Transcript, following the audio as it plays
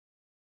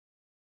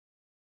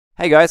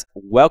Hey guys,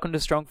 welcome to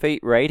Strong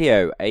Feet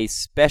Radio, a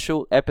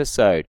special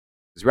episode.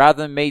 Because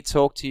rather than me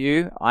talk to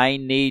you, I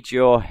need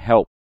your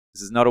help.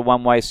 This is not a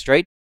one-way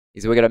street.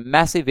 We've got a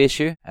massive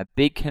issue, a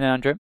big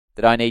conundrum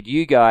that I need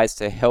you guys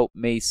to help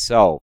me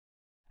solve.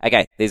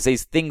 Okay, there's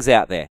these things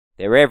out there.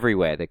 They're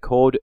everywhere. They're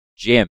called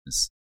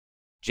gyms.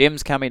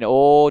 Gyms come in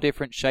all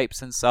different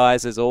shapes and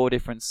sizes, all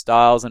different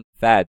styles and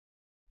fads.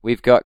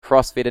 We've got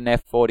CrossFit and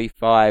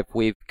F45.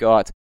 We've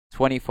got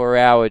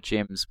 24-hour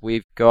gyms.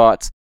 We've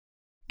got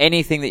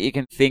anything that you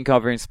can think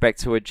of in respect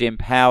to a gym,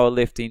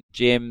 powerlifting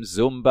gym,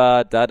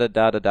 Zumba,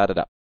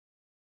 da-da-da-da-da-da-da.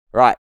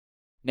 Right.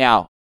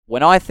 Now,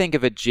 when I think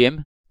of a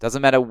gym,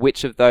 doesn't matter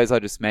which of those I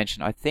just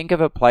mentioned, I think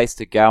of a place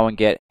to go and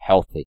get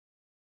healthy,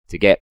 to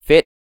get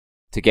fit,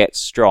 to get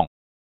strong.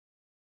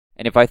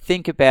 And if I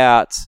think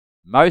about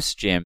most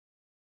gyms,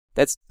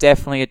 that's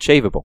definitely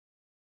achievable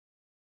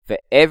for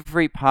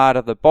every part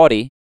of the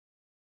body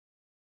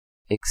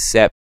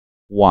except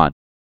one,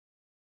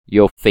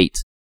 your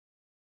feet.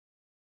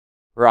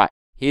 Right,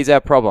 here's our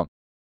problem.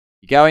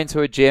 You go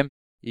into a gym,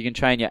 you can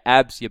train your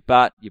abs, your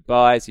butt, your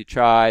bis, your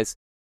tris,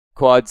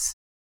 quads,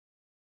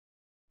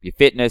 your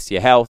fitness, your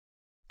health,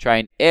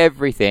 train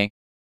everything.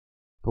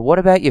 But what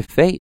about your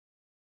feet?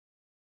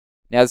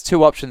 Now, there's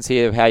two options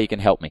here of how you can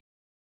help me.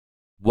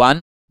 One,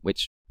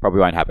 which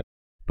probably won't happen,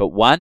 but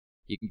one,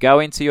 you can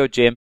go into your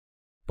gym,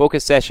 book a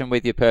session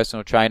with your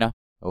personal trainer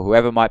or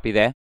whoever might be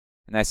there,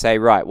 and they say,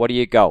 right, what are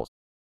your goals?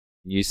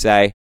 And you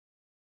say,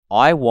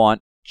 I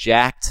want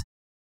jacked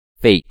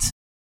feet.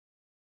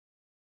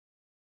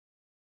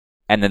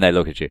 And then they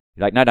look at you.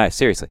 You're like, no,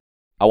 seriously.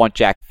 I want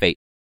jacked feet.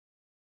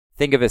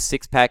 Think of a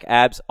six-pack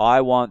abs. I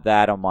want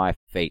that on my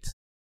feet.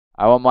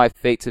 I want my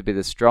feet to be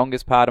the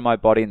strongest part of my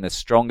body and the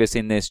strongest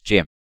in this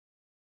gym.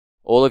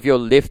 All of your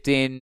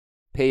lifting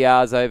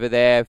PRs over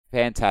there,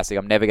 fantastic.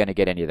 I'm never going to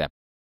get any of them.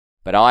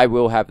 But I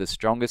will have the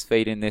strongest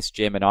feet in this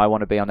gym, and I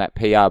want to be on that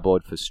PR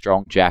board for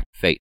strong, jacked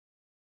feet.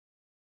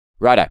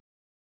 Righto.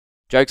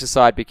 Jokes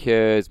aside,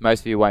 because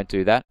most of you won't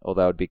do that,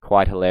 although it would be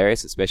quite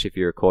hilarious, especially if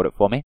you record it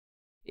for me,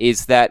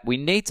 is that we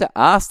need to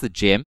ask the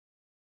gym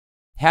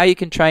how you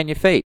can train your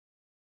feet.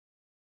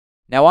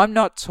 Now, I'm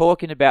not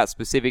talking about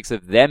specifics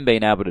of them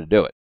being able to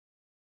do it.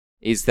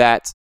 Is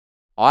that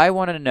I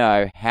want to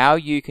know how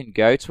you can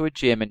go to a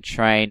gym and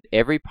train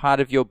every part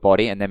of your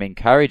body and then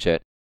encourage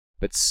it,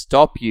 but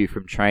stop you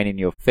from training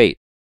your feet.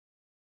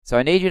 So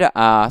I need you to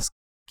ask,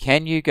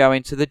 can you go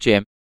into the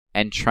gym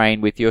and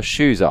train with your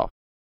shoes off?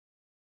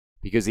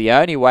 Because the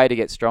only way to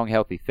get strong,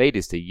 healthy feet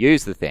is to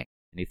use the thing.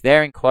 And if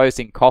they're enclosed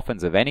in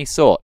coffins of any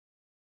sort,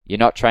 you're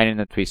not training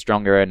them to be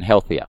stronger and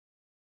healthier.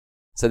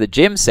 So the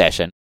gym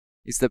session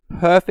is the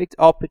perfect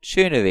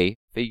opportunity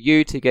for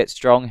you to get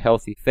strong,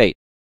 healthy feet.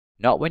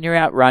 Not when you're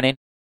out running.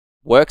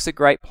 Work's a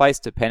great place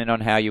depending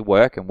on how you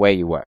work and where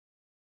you work.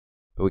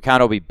 But we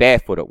can't all be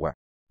barefoot at work.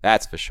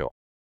 That's for sure.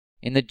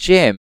 In the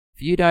gym,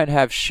 if you don't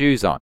have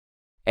shoes on,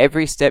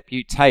 every step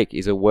you take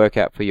is a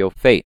workout for your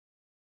feet.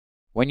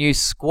 When you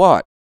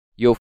squat,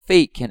 your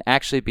feet can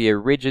actually be a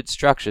rigid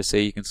structure so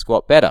you can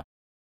squat better.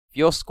 If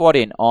you're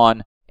squatting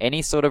on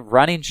any sort of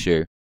running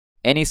shoe,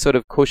 any sort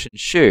of cushioned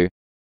shoe,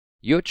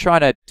 you're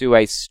trying to do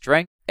a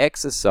strength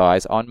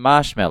exercise on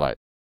marshmallows,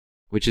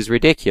 which is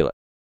ridiculous.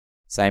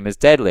 Same as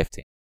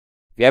deadlifting.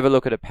 If you ever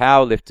look at a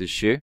powerlifter's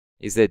shoe,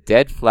 is they're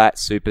dead flat,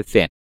 super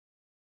thin.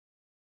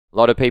 A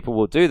lot of people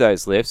will do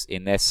those lifts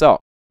in their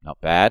sock.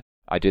 Not bad.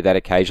 I do that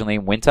occasionally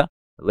in winter,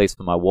 at least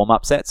for my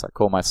warm-up sets. I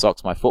call my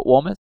socks my foot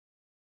warmers.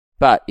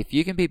 But if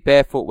you can be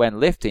barefoot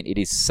when lifting, it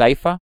is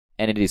safer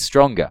and it is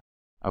stronger.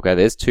 Okay,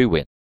 there's two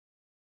wins.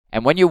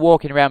 And when you're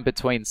walking around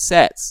between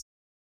sets,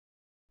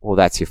 well,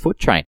 that's your foot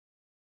train.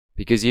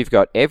 Because you've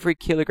got every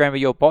kilogram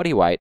of your body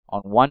weight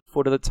on one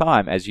foot at a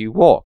time as you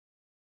walk.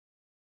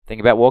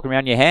 Think about walking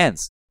around your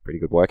hands. Pretty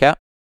good workout.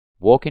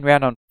 Walking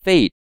around on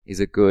feet is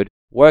a good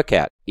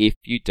workout if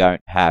you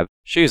don't have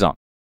shoes on.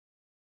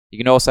 You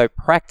can also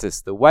practice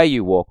the way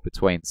you walk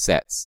between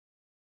sets.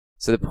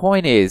 So the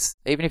point is,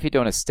 even if you're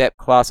doing a step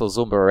class or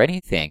Zumba or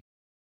anything,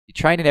 you're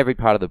training every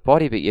part of the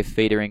body, but your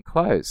feet are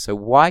enclosed. So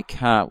why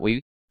can't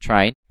we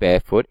train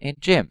barefoot in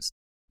gyms?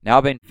 Now,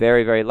 I've been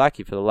very, very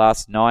lucky for the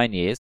last 9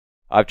 years.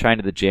 I've trained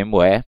at the gym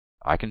where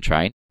I can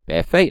train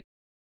bare feet.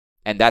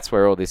 And that's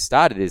where all this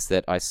started, is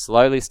that I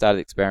slowly started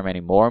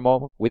experimenting more and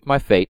more with my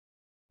feet,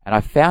 and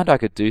I found I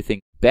could do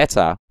things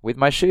better with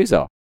my shoes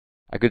off.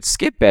 I could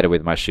skip better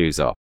with my shoes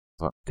off.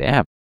 I thought,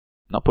 damn,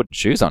 I'm not putting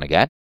shoes on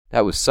again.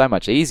 That was so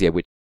much easier,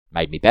 which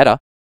made me better.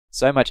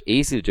 So much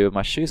easier to do with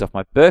my shoes off.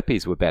 My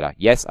burpees were better.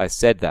 Yes, I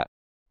said that.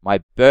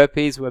 My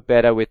burpees were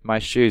better with my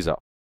shoes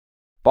off.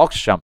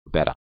 Box jumps were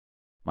better.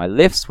 My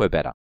lifts were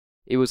better.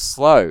 It was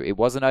slow. It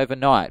wasn't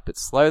overnight, but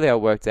slowly I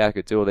worked out I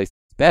could do all these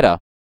things better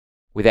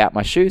without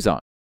my shoes on.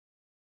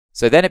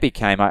 So then it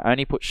became I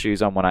only put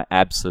shoes on when I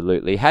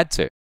absolutely had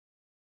to.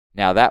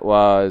 Now that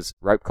was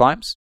rope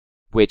climbs,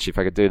 which if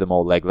I could do them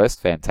all legless,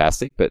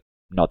 fantastic, but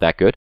not that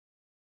good.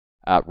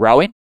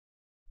 Rowing.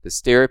 The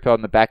stirrup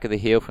on the back of the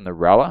heel from the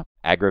rower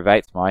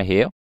aggravates my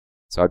heel,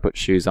 so I'd put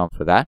shoes on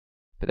for that.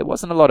 But there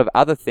wasn't a lot of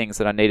other things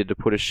that I needed to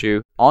put a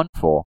shoe on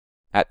for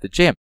at the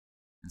gym.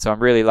 And so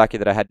I'm really lucky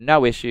that I had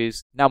no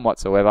issues, none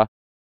whatsoever.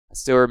 I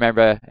still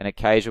remember an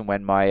occasion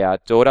when my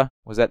daughter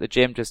was at the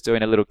gym just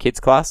doing a little kids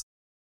class,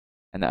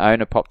 and the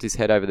owner popped his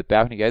head over the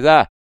balcony and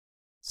goes,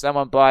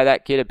 someone buy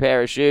that kid a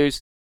pair of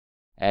shoes.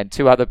 And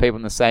 2 other people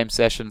in the same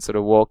session sort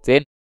of walked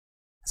in.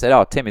 I said,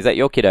 oh, Tim, is that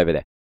your kid over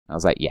there? I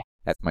was like, yeah,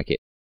 that's my kid.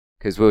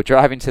 Because we were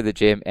driving to the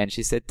gym, and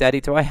she said,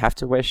 Daddy, do I have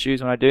to wear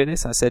shoes when I do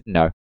this? I said,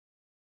 no.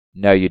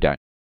 No, you don't.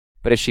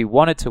 But if she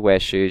wanted to wear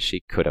shoes,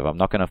 she could have. I'm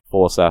not going to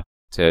force her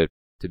to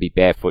be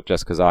barefoot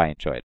just because I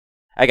enjoy it.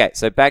 Okay,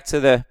 so back to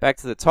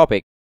the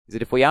topic, is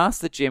that if we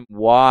ask the gym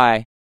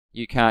why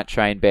you can't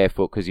train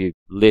barefoot because you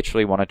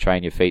literally want to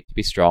train your feet to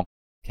be strong,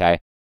 okay?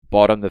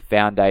 Bottom, the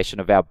foundation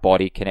of our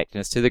body, connecting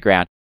us to the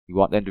ground. You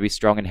want them to be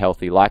strong and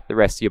healthy like the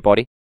rest of your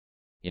body.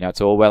 You know,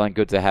 it's all well and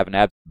good to have an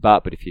ab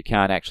butt, but if you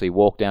can't actually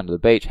walk down to the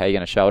beach, how are you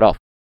going to show it off?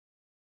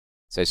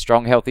 So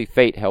strong, healthy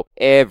feet help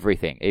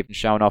everything, even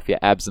showing off your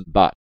abs and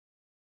butt.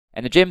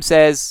 And the gym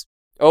says,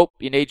 oh,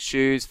 you need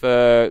shoes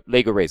for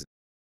legal reasons.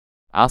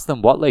 Ask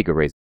them what legal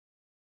reason.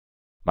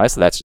 Most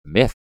of that's just a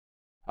myth.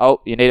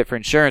 Oh, you need it for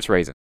insurance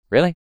reasons.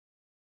 Really?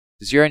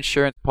 Does your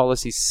insurance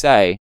policy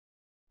say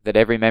that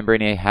every member in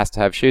here has to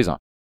have shoes on?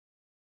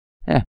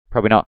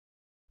 Probably not.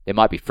 There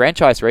might be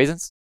franchise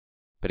reasons,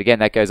 but again,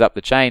 that goes up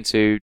the chain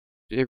to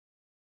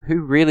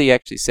who really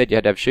actually said you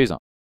had to have shoes on.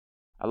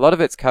 A lot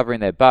of it's covering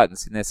their butt and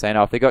sitting there saying,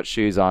 oh, if they got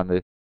shoes on,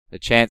 the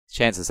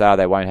chances are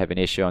they won't have an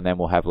issue and then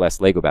we'll have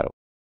less legal battle.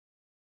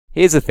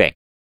 Here's the thing.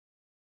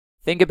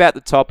 Think about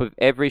the top of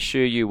every shoe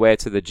you wear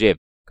to the gym,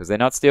 because they're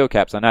not steel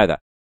caps, I know that.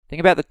 Think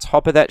about the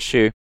top of that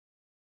shoe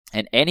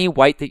and any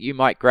weight that you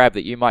might grab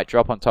that you might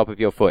drop on top of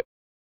your foot.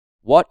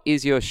 What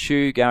is your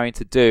shoe going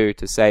to do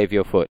to save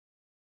your foot?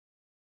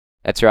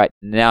 That's right,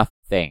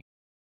 nothing.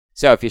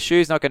 So if your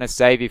shoe's not going to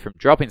save you from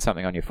dropping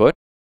something on your foot,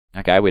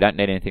 okay, we don't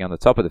need anything on the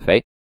top of the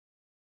feet.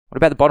 What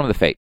about the bottom of the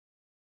feet?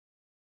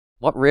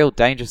 What real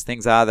dangerous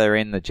things are there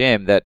in the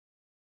gym that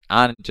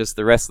aren't just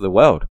the rest of the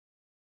world?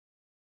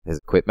 There's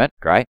equipment,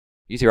 great.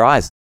 Use your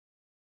eyes.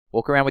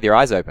 Walk around with your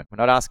eyes open. We're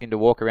not asking to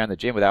walk around the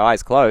gym with our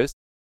eyes closed.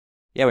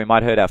 Yeah, we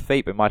might hurt our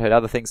feet, but we might hurt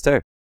other things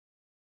too.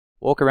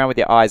 Walk around with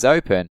your eyes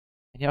open,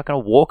 and you're not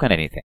going to walk on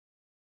anything.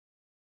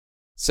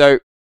 So,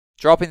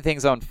 dropping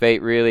things on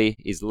feet really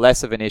is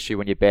less of an issue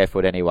when you're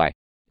barefoot anyway.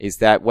 Is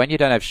that when you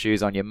don't have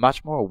shoes on, you're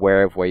much more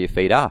aware of where your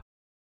feet are.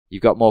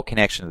 You've got more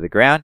connection to the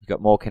ground. You've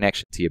got more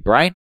connection to your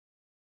brain.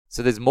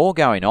 So there's more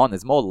going on.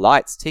 There's more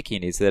lights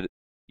ticking. Is that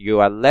you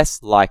are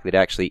less likely to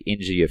actually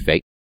injure your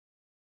feet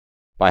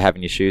by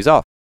having your shoes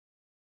off.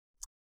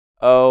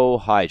 Oh,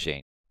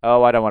 hygiene.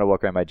 Oh, I don't want to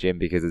walk around my gym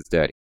because it's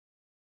dirty.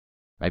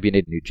 Maybe you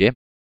need a new gym.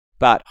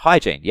 But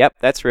hygiene, yep,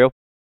 that's real.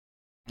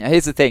 Now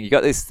here's the thing. You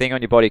got this thing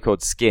on your body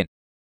called skin.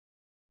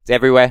 It's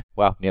everywhere.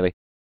 Well, nearly.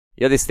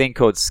 You got this thing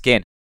called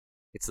skin.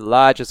 It's the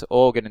largest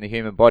organ in the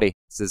human body.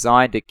 It's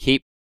designed to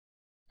keep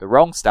the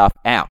wrong stuff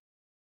out.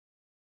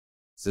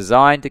 It's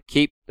designed to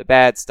keep the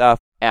bad stuff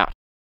out.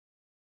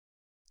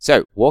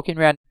 So, walking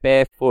around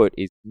barefoot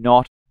is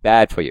not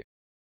bad for you.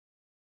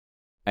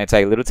 I'm going to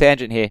take a little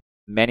tangent here.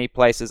 Many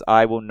places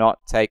I will not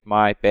take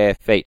my bare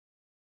feet.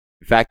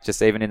 In fact,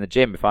 just even in the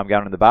gym, if I'm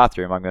going to the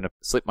bathroom, I'm going to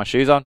slip my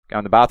shoes on, go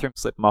in the bathroom,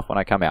 slip them off when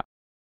I come out.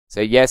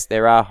 So yes,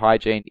 there are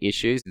hygiene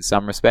issues in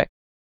some respect.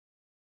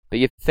 But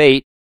your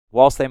feet,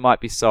 whilst they might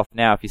be soft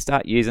now, if you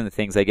start using the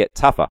things, they get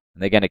tougher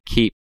and they're going to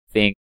keep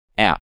things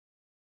out.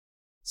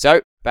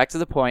 So, back to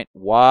the point,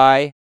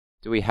 why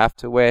do we have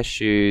to wear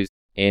shoes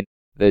in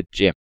the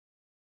gym?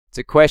 It's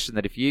a question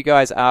that if you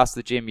guys ask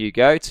the gym you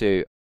go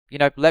to,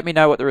 let me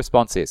know what the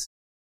response is.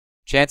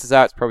 Chances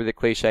are it's probably the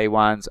cliche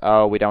ones.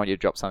 Oh, we don't want you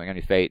to drop something on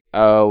your feet.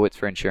 Oh, it's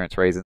for insurance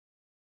reasons.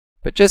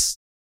 But just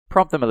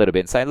prompt them a little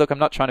bit and say, look, I'm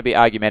not trying to be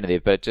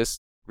argumentative, but just,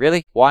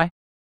 really? Why?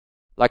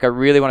 Like, I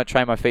really want to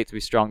train my feet to be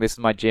strong. This is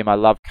my gym. I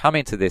love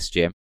coming to this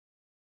gym.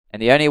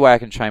 And the only way I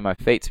can train my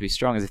feet to be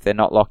strong is if they're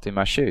not locked in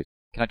my shoes.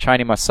 Can I train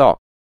in my sock?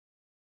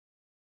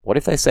 What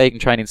if they say you can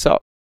train in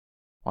socks?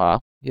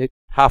 Well, you're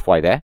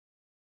halfway there.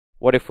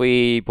 What if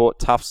we bought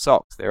tough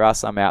socks? There are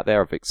some out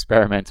there. I've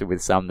experimented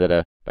with some that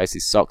are basically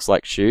socks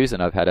like shoes,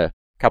 and I've had a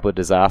couple of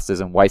disasters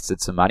and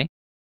wasted some money.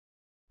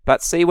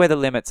 But see where the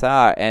limits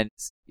are, and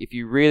if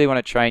you really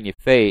want to train your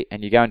feet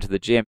and you're going to the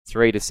gym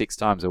 3 to 6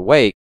 times a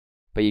week,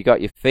 but you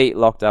got your feet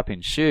locked up in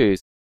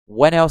shoes,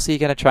 when else are you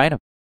going to train them?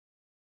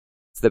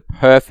 It's the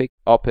perfect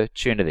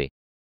opportunity.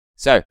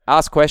 So,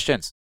 ask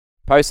questions.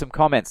 Post some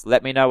comments.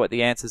 Let me know what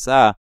the answers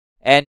are.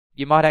 And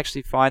you might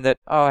actually find that,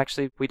 oh,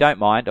 actually, we don't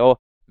mind. Or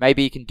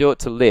maybe you can do it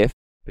to lift,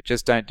 but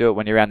just don't do it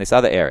when you're around this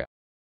other area.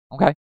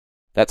 Okay,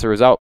 that's a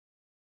result.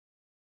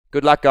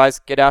 Good luck, guys.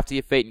 Get after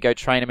your feet and go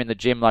train them in the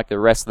gym like the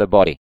rest of the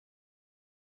body.